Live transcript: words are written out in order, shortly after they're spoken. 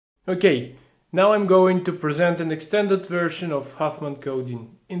Okay, now I'm going to present an extended version of Huffman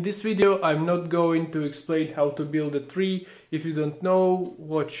coding. In this video I'm not going to explain how to build a tree. If you don't know,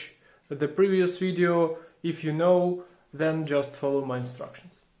 watch the previous video. If you know, then just follow my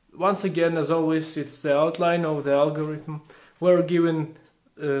instructions. Once again, as always, it's the outline of the algorithm. We're given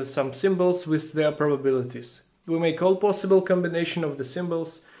some symbols with their probabilities. We make all possible combination of the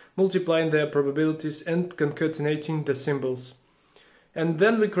symbols, multiplying their probabilities and concatenating the symbols. And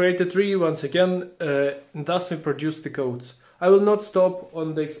then we create a tree once again, and thus we produce the codes. I will not stop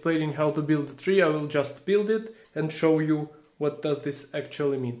on the explaining how to build a tree, I will just build it and show you what does this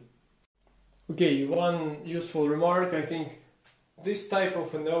actually mean. Okay, one useful remark, I think this type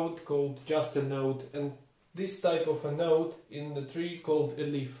of a node called just a node and this type of a node in the tree called a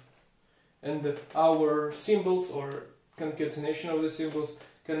leaf. And our symbols or concatenation of the symbols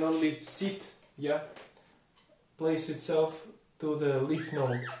can only sit, place itself to the leaf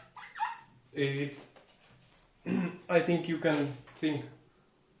node. I think you can think,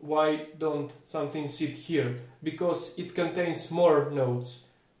 why don't something sit here? Because it contains more nodes.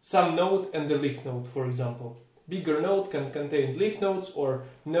 Some node and the leaf node, for example. Bigger node can contain leaf nodes or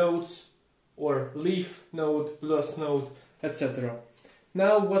leaf node plus node, etc.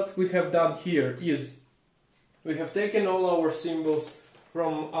 Now what we have done here is we have taken all our symbols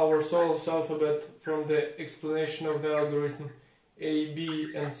from our source alphabet, from the explanation of the algorithm, A,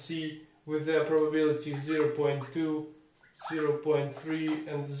 B and C with their probability 0.2, 0.3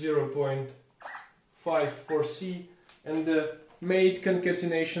 and 0.5 for C, and made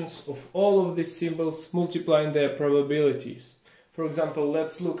concatenations of all of these symbols multiplying their probabilities. For example,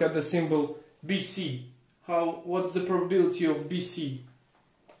 let's look at the symbol BC. What's the probability of BC?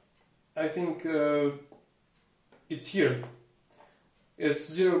 I think it's here. It's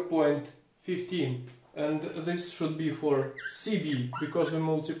 0.15. And this should be for CB, because we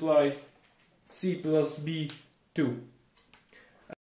multiply C plus B 2.